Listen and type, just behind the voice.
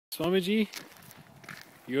Swamiji,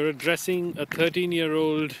 you're addressing a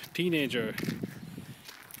 13-year-old teenager.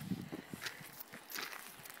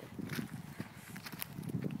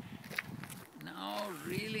 Now,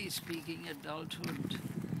 really speaking, adulthood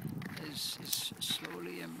is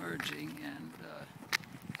slowly emerging, and the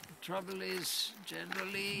trouble is,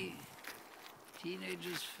 generally,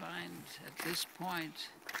 teenagers find at this point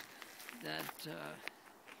that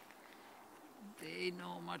they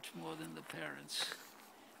know much more than the parents,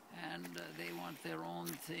 and they want their own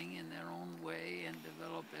thing in their own way and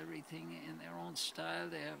develop everything in their own style.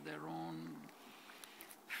 They have their own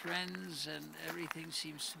friends and everything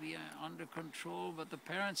seems to be under control, but the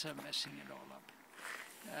parents are messing it all up.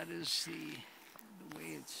 That is the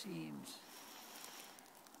way it seems.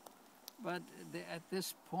 But at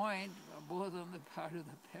this point, both on the part of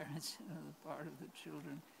the parents and on the part of the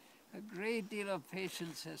children, a great deal of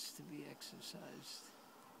patience has to be exercised,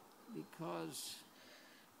 because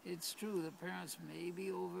it's true, the parents may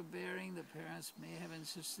be overbearing, the parents may have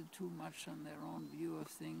insisted too much on their own view of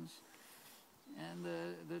things, and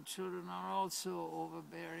the children are also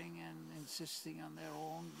overbearing and insisting on their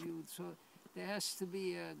own view. So there has to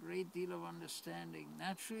be a great deal of understanding.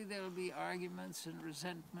 Naturally, there will be arguments and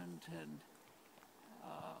resentment and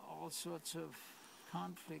all sorts of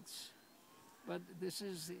conflicts. But this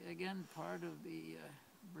is, again, part of the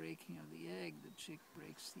breaking of the egg. The chick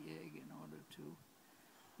breaks the egg in order to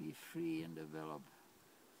be free and develop.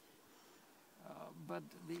 But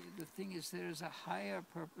the thing is, there is a higher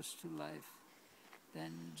purpose to life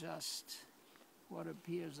than just what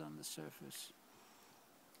appears on the surface.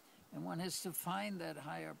 And one has to find that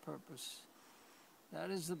higher purpose. That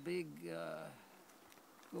is the big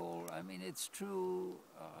goal. I mean, it's true,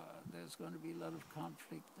 there's going to be a lot of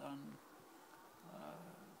conflict on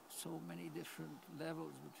so many different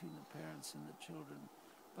levels between the parents and the children.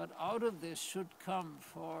 But out of this should come,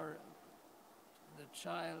 for the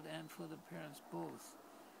child and for the parents both,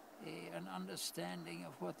 an understanding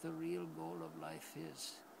of what the real goal of life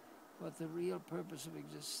is, what the real purpose of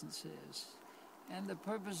existence is. And the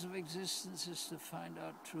purpose of existence is to find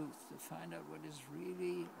out truth, to find out what is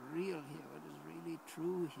really real here, what is really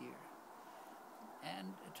true here,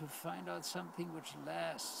 and to find out something which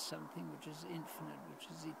lasts, something which is infinite, which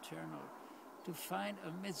is eternal, to find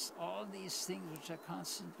amidst all these things which are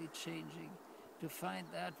constantly changing, to find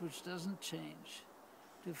that which doesn't change,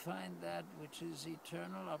 to find that which is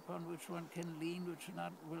eternal, upon which one can lean, which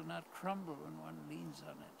will not crumble when one leans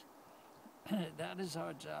on it. That is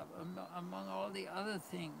our job. Among all the other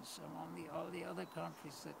things, among all the other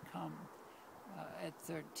conflicts that come at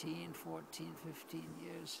 13, 14, 15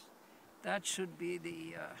 years, that should be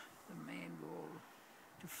the main goal,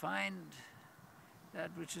 to find that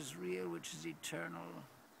which is real, which is eternal,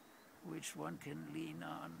 which one can lean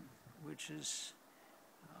on, which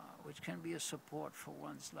can be a support for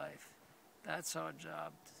one's life. That's our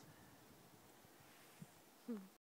job.